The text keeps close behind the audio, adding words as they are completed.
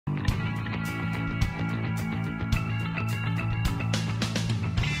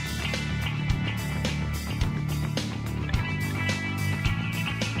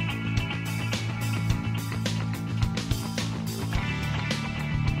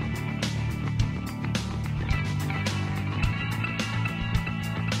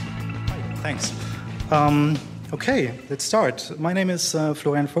Thanks. Okay, let's start. My name is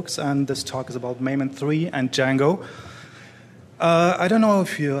Florain Fuchs, and this talk is about Mailman 3 and Django. I don't know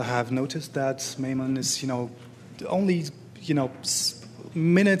if you have noticed that Mailman is, only,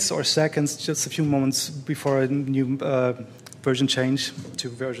 minutes or seconds, just a few moments before a new version change to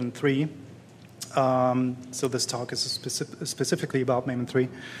version 3. So this talk is specifically about Mailman 3.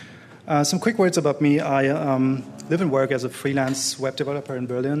 Some quick words about me. I live and work as a freelance web developer in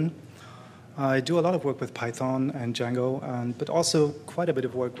Berlin. I do a lot of work with Python and Django, but also quite a bit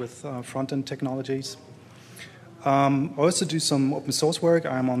of work with front-end technologies. I also do some open source work.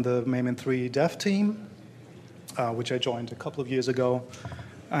 I'm on the Mailman 3 dev team, which I joined a couple of years ago.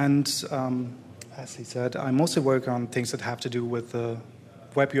 And as he said, I mostly work on things that have to do with the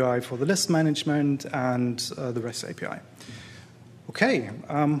web UI for the list management and the REST API. Okay,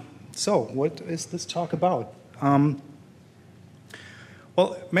 so what is this talk about?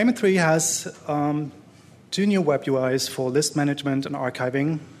 Well, Mailman 3 has two new web UIs for list management and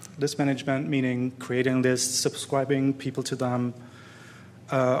archiving. List management meaning creating lists, subscribing people to them.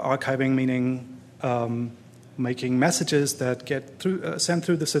 Archiving meaning making messages that get sent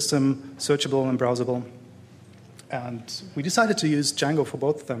through the system, searchable and browsable. And we decided to use Django for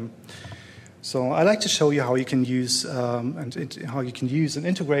both of them. So I'd like to show you how you can use and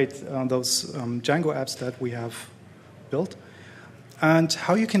integrate those Django apps that we have built, and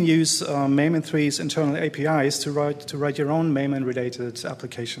how you can use Mailman 3's internal APIs to write your own Mailman-related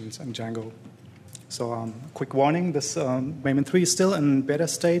applications in Django. So quick warning, this Mailman 3 is still in beta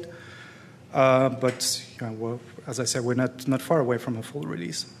state, but as I said, we're not far away from a full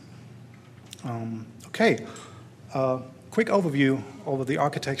release. Okay, quick overview over the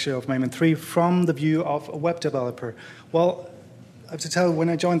architecture of Mailman 3 from the view of a web developer. Well, I have to tell you, when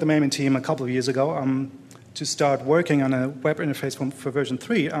I joined the Mailman team a couple of years ago, to start working on a web interface for version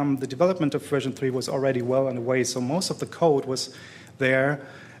 3, the development of version 3 was already well underway, so most of the code was there.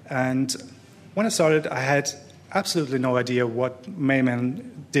 And when I started, I had absolutely no idea what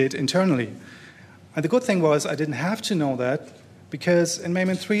Mailman did internally. And the good thing was I didn't have to know that, because in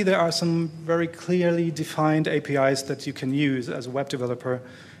Mailman 3 there are some very clearly defined APIs that you can use as a web developer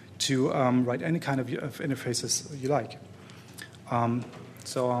to write any kind of interfaces you like.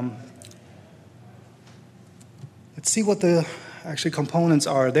 Let's see what the actual components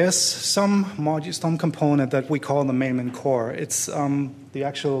are. There's some component that we call the Mailman core. It's the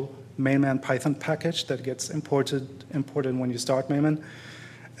actual Mailman Python package that gets imported when you start Mailman.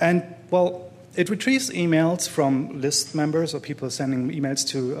 And, well, it retrieves emails from list members or people sending emails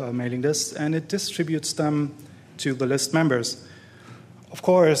to mailing lists, and it distributes them to the list members. Of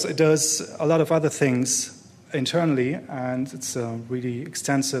course, it does a lot of other things internally, and it's a really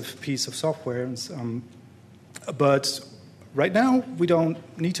extensive piece of software. But right now, we don't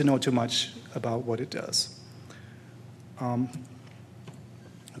need to know too much about what it does.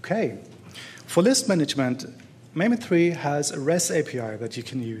 Okay. For list management, Mailman 3 has a REST API that you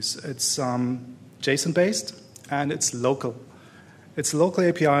can use. It's JSON-based, and it's local. It's a local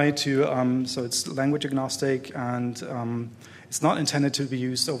API, so it's language agnostic, and it's not intended to be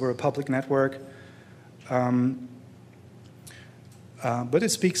used over a public network. But it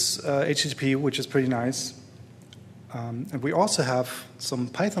speaks HTTP, which is pretty nice. And we also have some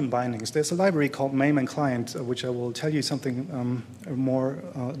Python bindings. There's a library called Mailman Client, which I will tell you something more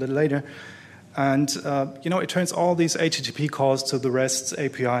a little later. And it turns all these HTTP calls to the REST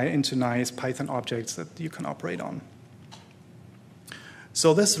API into nice Python objects that you can operate on.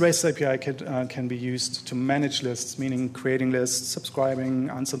 So this REST API can be used to manage lists, meaning creating lists, subscribing,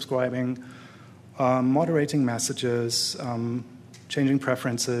 unsubscribing, moderating messages, changing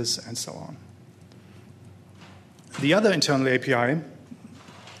preferences, and so on. The other internal API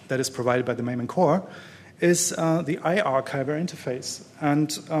that is provided by the Mailman core is the iArchiver interface.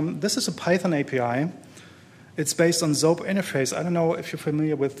 And this is a Python API. It's based on Zope interface. I don't know if you're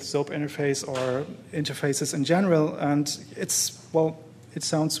familiar with Zope interface or interfaces in general. And it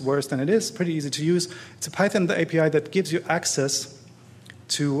sounds worse than it is. Pretty easy to use. It's a Python API that gives you access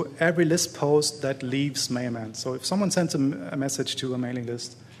to every list post that leaves Mailman. So if someone sends a message to a mailing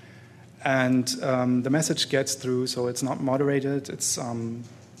list, and the message gets through, so it's not moderated. It's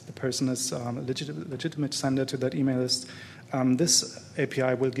the person is a legitimate sender to that email list. This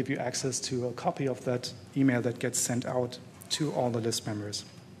API will give you access to a copy of that email that gets sent out to all the list members.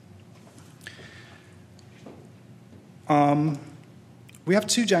 We have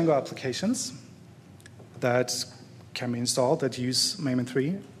two Django applications that can be installed that use Mailman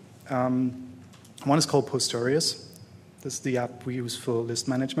 3. One is called Posterius. This is the app we use for list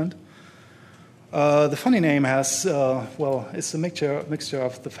management. The funny name has, well, it's a mixture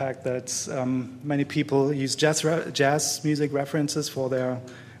of the fact that many people use jazz music references for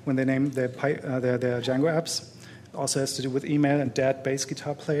when they name their Django apps. It also has to do with email and dad bass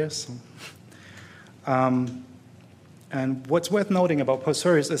guitar players. And what's worth noting about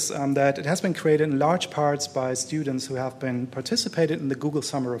Posturius is that it has been created in large parts by students who have been participated in the Google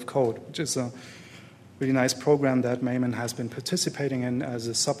Summer of Code, which is a really nice program that Mailman has been participating in as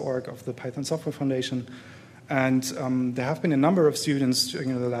a sub-org of the Python Software Foundation. And there have been a number of students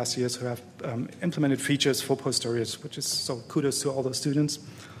during the last years who have implemented features for Posturius, which is so kudos to all those students.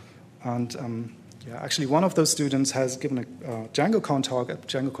 And yeah, actually one of those students has given a DjangoCon talk at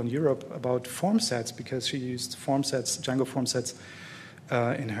DjangoCon Europe about form sets because she used form sets, Django form sets,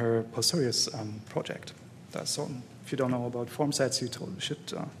 in her Posturius project. So if you don't know about form sets, you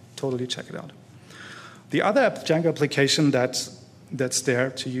should totally check it out. The other Django application that's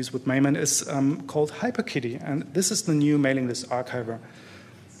there to use with Mailman is called HyperKitty, and this is the new mailing list archiver.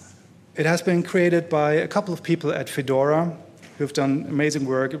 It has been created by a couple of people at Fedora who've done amazing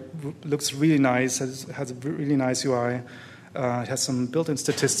work. It looks really nice, has a really nice UI. It has some built-in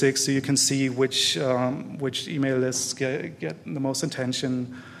statistics, so you can see which email lists get the most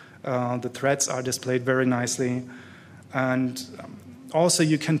attention. The threads are displayed very nicely. And also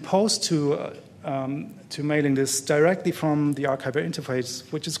you can post to mailing lists directly from the archiver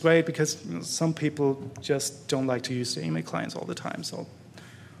interface, which is great because some people just don't like to use the email clients all the time, so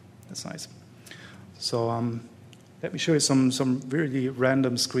that's nice. So let me show you some really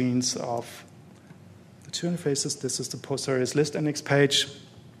random screens of the two interfaces. This is the Posturius list index page.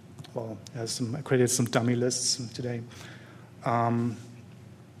 Well, I created some dummy lists today.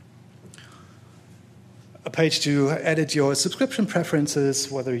 A page to edit your subscription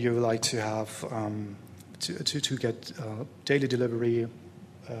preferences, whether you like to have to get daily delivery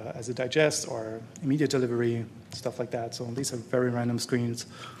as a digest or immediate delivery, stuff like that. So these are very random screens.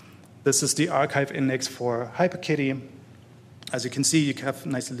 This is the archive index for HyperKitty. As you can see, you have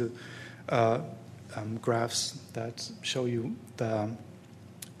nice little graphs that show you the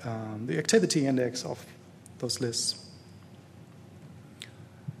activity index of those lists.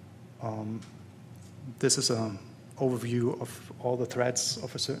 This is an overview of all the threads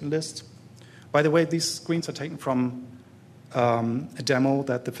of a certain list. By the way, these screens are taken from a demo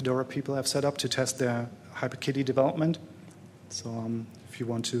that the Fedora people have set up to test their HyperKitty development. So if you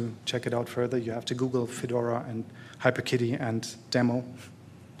want to check it out further, you have to Google Fedora and HyperKitty and demo.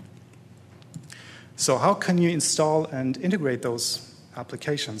 So how can you install and integrate those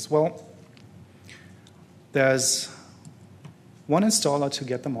applications? Well, there's one installer to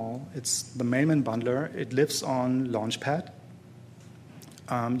get them all. It's the Mailman bundler. It lives on Launchpad.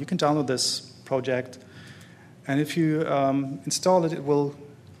 You can download this project, and if you install it, it will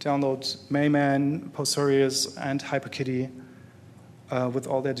download Mailman, Posturius, and HyperKitty with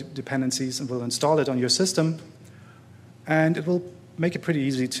all their dependencies, and will install it on your system. And it will make it pretty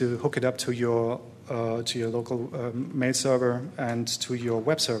easy to hook it up to your local mail server and to your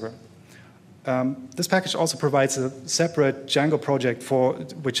web server. This package also provides a separate Django project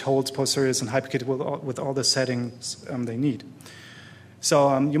which holds Posturius and HyperKitty with all the settings they need.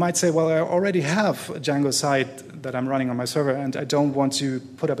 So you might say, well, I already have a Django site that I'm running on my server, and I don't want to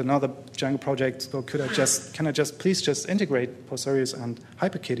put up another Django project. So can I just please integrate Posturius and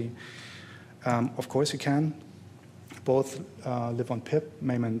HyperKitty? Of course you can. Both live on pip,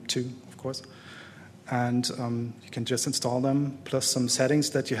 Mailman 2, of course. And you can just install them, plus some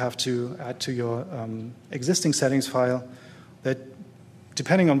settings that you have to add to your existing settings file that,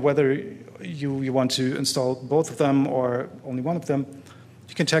 depending on whether you want to install both of them or only one of them,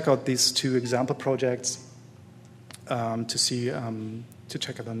 you can check out these two example projects to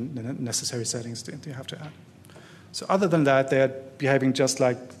check out the necessary settings that you have to add. So other than that, they're behaving just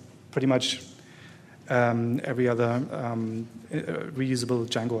like pretty much every other reusable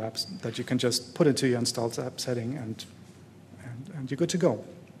Django apps that you can just put into your installed app setting and you're good to go.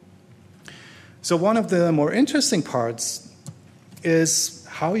 So one of the more interesting parts is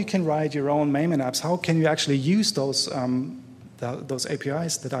how you can write your own Mailman apps. How can you actually use those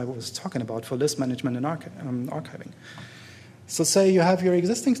APIs that I was talking about for list management and archiving? So say you have your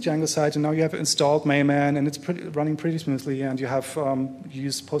existing Django site, and now you have installed Mailman, and it's running pretty smoothly, and you have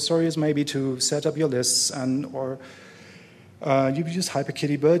used Posturius maybe to set up your lists, or you use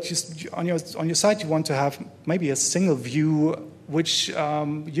HyperKitty, but just on your site you want to have maybe a single view which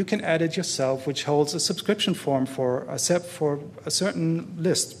you can edit yourself, which holds a subscription form for a certain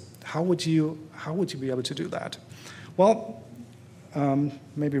list. How would you be able to do that? Well,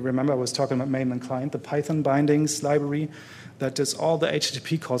 maybe remember I was talking about Mailman client, the Python bindings library that does all the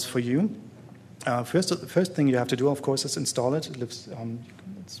HTTP calls for you. First thing you have to do, of course, is install it. You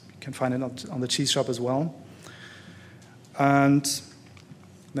can find it on the Cheese Shop as well. And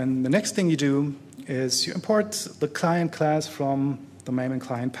then the next thing you do is you import the client class from the Mailman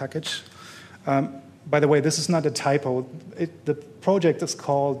client package. By the way, this is not a typo. The project is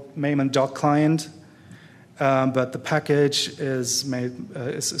called Mailman.client, but the package is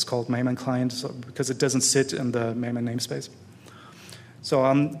called Mailman client because it doesn't sit in the Mailman namespace. So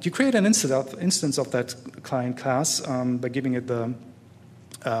you create an instance of that client class by giving it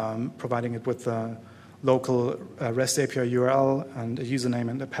providing it with the local REST API URL and a username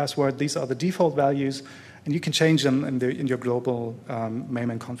and a password. These are the default values, and you can change them in your global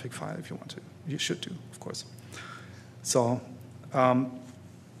Mailman config file if you want to. You should do, of course. So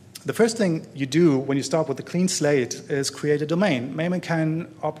the first thing you do when you start with a clean slate is create a domain. Mailman can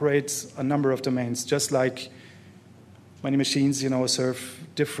operate a number of domains, just like many machines, serve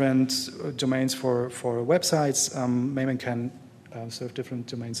different domains for websites. Mailman can serve different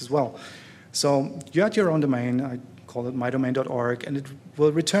domains as well. So you add your own domain. I call it mydomain.org, and it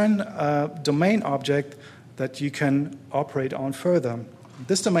will return a domain object that you can operate on further.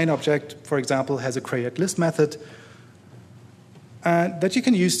 This domain object, for example, has a createList method that you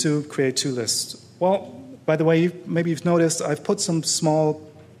can use to create two lists. Well, by the way, maybe you've noticed I've put some small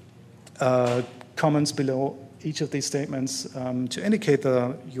comments below each of these statements to indicate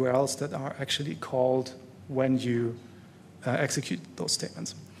the URLs that are actually called when you execute those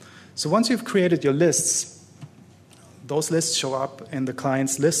statements. So once you've created your lists, those lists show up in the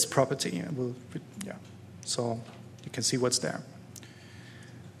client's lists property. So you can see what's there.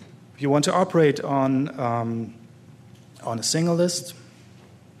 If you want to operate on a single list,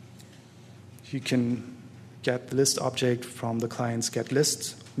 you can get the list object from the client's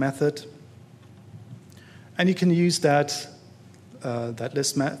getList method. And you can use that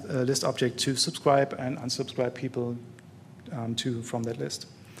list object to subscribe and unsubscribe people from that list.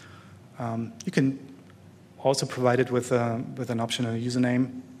 You can also provide it with an optional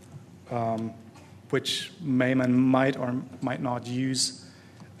username, which Mailman might or might not use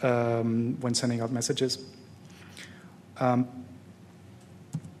when sending out messages. And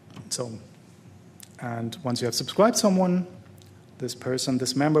once you have subscribed someone,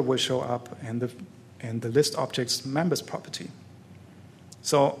 this member will show up in the list object's members property.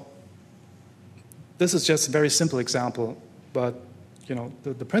 So this is just a very simple example, but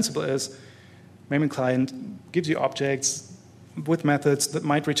the principle is Mailman client gives you objects with methods that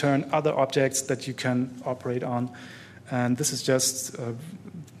might return other objects that you can operate on, and this is just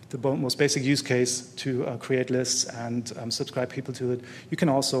the most basic use case to create lists and subscribe people to it. You can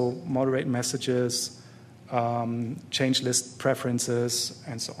also moderate messages, change list preferences,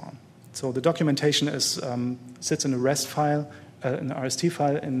 and so on. So the documentation sits in a REST file, an RST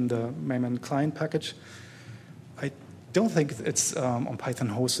file in the Mailman client package. I don't think it's on Python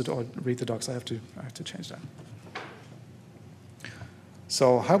hosted or read the docs. I have to change that.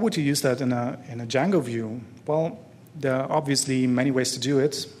 So how would you use that in a Django view? Well, there are obviously many ways to do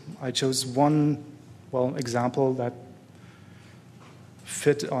it. I chose one example that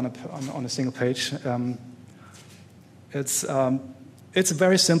fit on a single page. It's a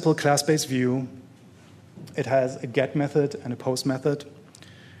very simple class-based view. It has a get method and a post method.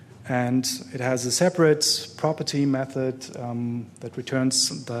 And it has a separate property method that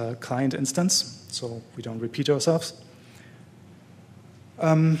returns the client instance, so we don't repeat ourselves.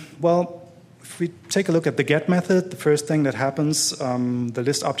 If we take a look at the get method, the first thing that happens, the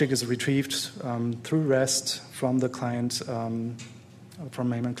list object is retrieved through REST from the client, from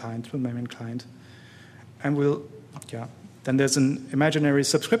Mailman client to Mailman client. And then there's an imaginary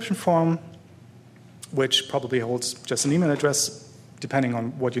subscription form, which probably holds just an email address, depending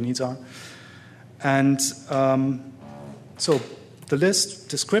on what your needs are. And so the list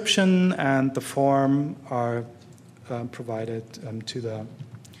description and the form are provided to the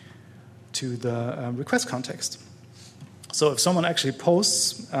request context. So if someone actually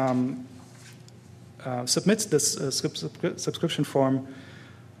submits this subscription form,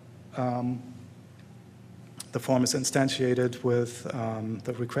 the form is instantiated with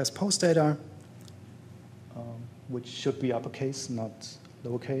the request post data, which should be uppercase, not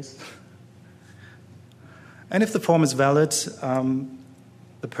lowercase. And if the form is valid,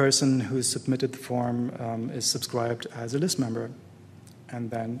 the person who submitted the form is subscribed as a list member. And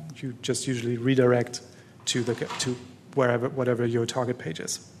then you just usually redirect to whatever your target page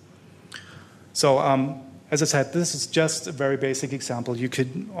is. So as I said, this is just a very basic example. You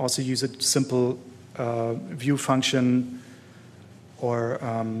could also use a simple view function, or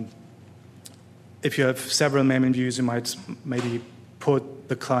if you have several Mailman views, you might maybe put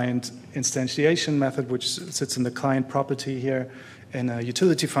the client instantiation method, which sits in the client property here, in a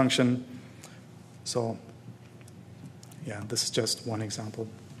utility function. So yeah, this is just one example.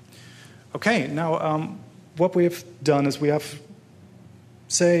 Okay, now what we've done is we have,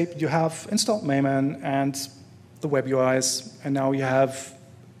 say you have installed Mailman and the web UIs, and now you have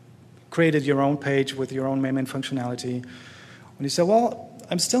created your own page with your own Mailman functionality. And you say, well,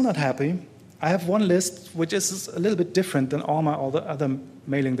 I'm still not happy. I have one list which is a little bit different than all the other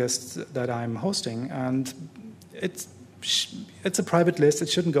mailing lists that I'm hosting, and it's a private list. It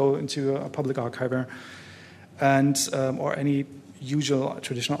shouldn't go into a public archiver, and or any usual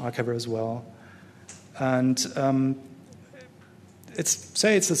traditional archiver as well. And it's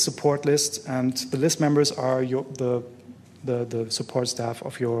a support list, and the list members are the support staff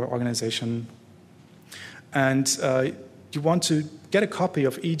of your organization, and you want to get a copy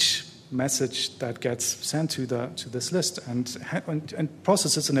of each message that gets sent to this list and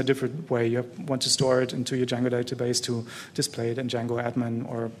process this in a different way. You want to store it into your Django database to display it in Django admin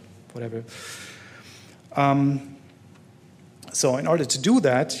or whatever. So in order to do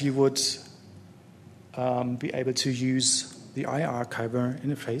that, you would be able to use the iArchiver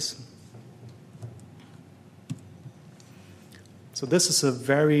interface. So this is a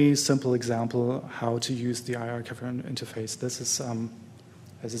very simple example how to use the iArchiver interface. This is,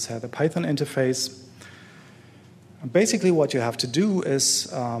 as I said, a Python interface. And basically what you have to do is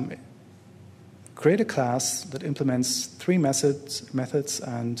create a class that implements 3 methods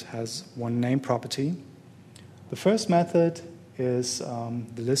and has one name property. The first method is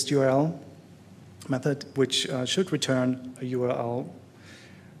the list URL method, which should return a URL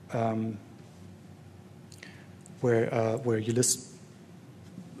where your list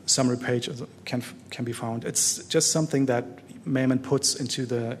summary page can be found. It's just something that Mailman puts into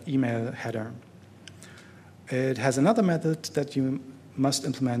the email header. It has another method that you must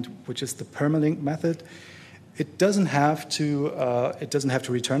implement, which is the permalink method. It doesn't have to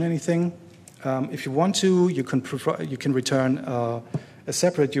return anything. If you want to, you can return a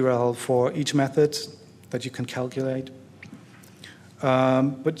separate URL for each method that you can calculate.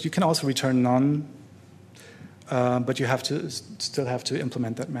 But you can also return none. But you still have to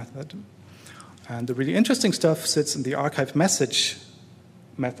implement that method. And the really interesting stuff sits in the archive message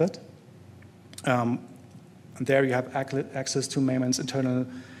method. And there you have access to Mailman's internal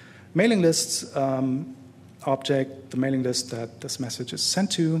mailing lists object, the mailing list that this message is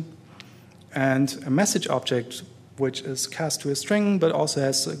sent to, and a message object which is cast to a string but also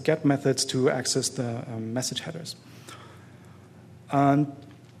has get methods to access the message headers. And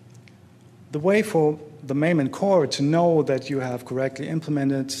the way for the Mailman core to know that you have correctly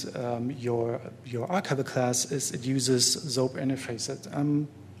implemented your archiver class is it uses ZOAP interfaces.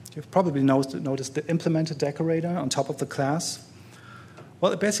 You've probably noticed the implemented decorator on top of the class.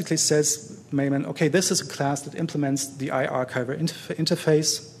 Well, it basically says, Mailman, okay, this is a class that implements the iArchiver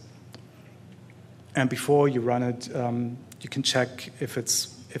interface, and before you run it, you can check if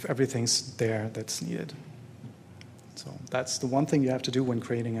everything's there that's needed. So that's the one thing you have to do when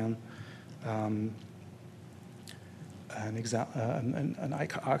creating an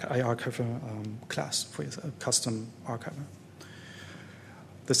iArchiver class for your custom archiver.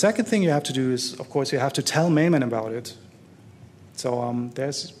 The second thing you have to do is, of course, you have to tell Mailman about it. So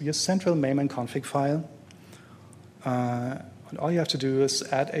there's your central Mailman config file. And all you have to do is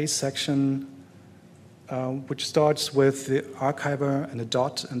add a section which starts with the archiver and a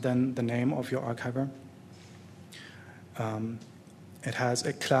dot and then the name of your archiver. It has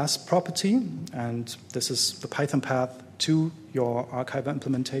a class property, and this is the Python path to your archiver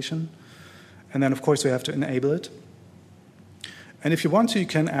implementation. And then, of course, you have to enable it. And if you want to, you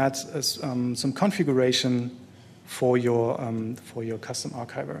can add some configuration for your custom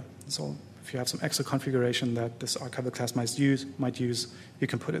archiver. So if you have some extra configuration that this archiver class might use, you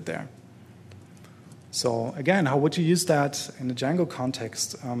can put it there. So again, how would you use that in a Django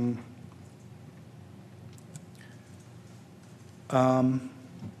context?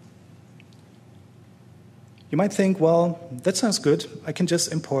 You might think, well, that sounds good. I can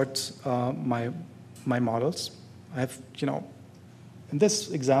just import my models. I have, in this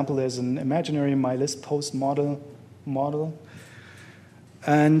example, there's an imaginary MyListPost model.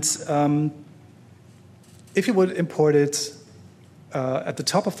 And if you would import it at the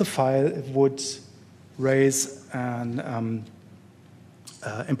top of the file, it would raise an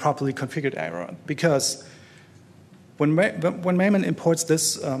improperly configured error, because when Mailman imports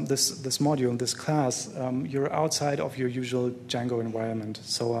this module, this class, you're outside of your usual Django environment.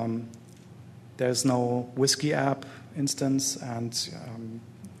 So there's no Whiskey app instance, and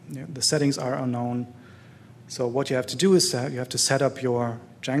the settings are unknown. So what you have to do is you have to set up your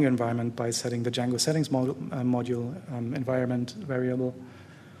Django environment by setting the Django settings module environment variable.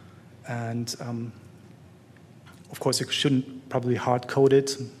 And of course, you shouldn't probably hard code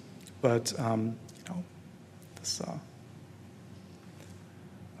it, but this,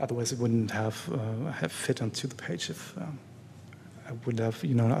 otherwise it wouldn't have fit onto the page if I would have,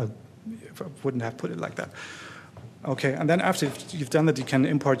 if I wouldn't have put it like that. Okay, and then after you've done that, you can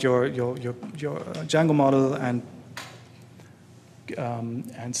import your Django model and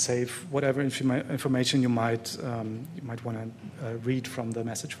save whatever information you might want to read from the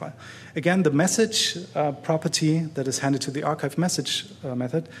message file. Again, the message property that is handed to the archive message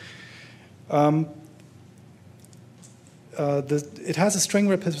method, it has a string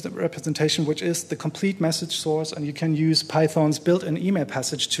representation, which is the complete message source, and you can use Python's built-in email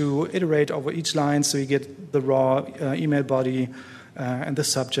passage to iterate over each line, so you get the raw email body and the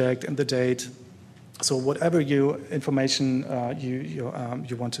subject and the date. So whatever information you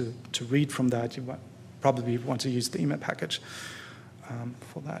want to read from that, you probably want to use the email package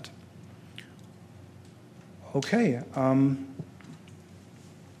for that. Okay.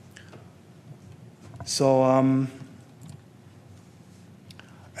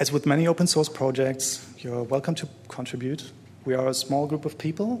 As with many open source projects, you're welcome to contribute. We are a small group of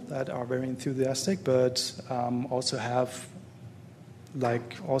people that are very enthusiastic, but also have,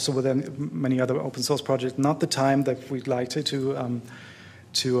 like also with many other open source projects, not the time that we'd like to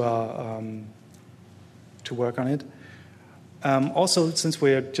work on it. Also, since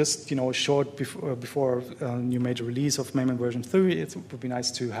we're just short before a new major release of Mailman version 3, it would be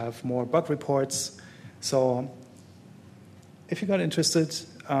nice to have more bug reports. So if you got interested,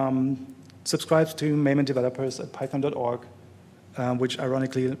 subscribe to Mailman developers at python.org, which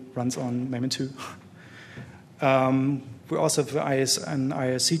ironically runs on Mailman 2. We also have an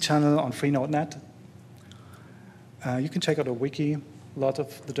IRC channel on freenode.net. You can check out our wiki. A lot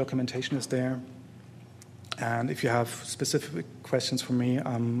of the documentation is there. And if you have specific questions for me,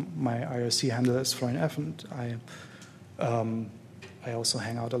 my IRC handle is Florain Fuchs, and I also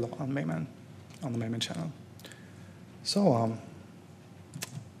hang out a lot on Mailman, on the Mailman channel. So,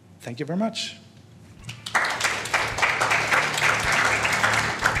 thank you very much.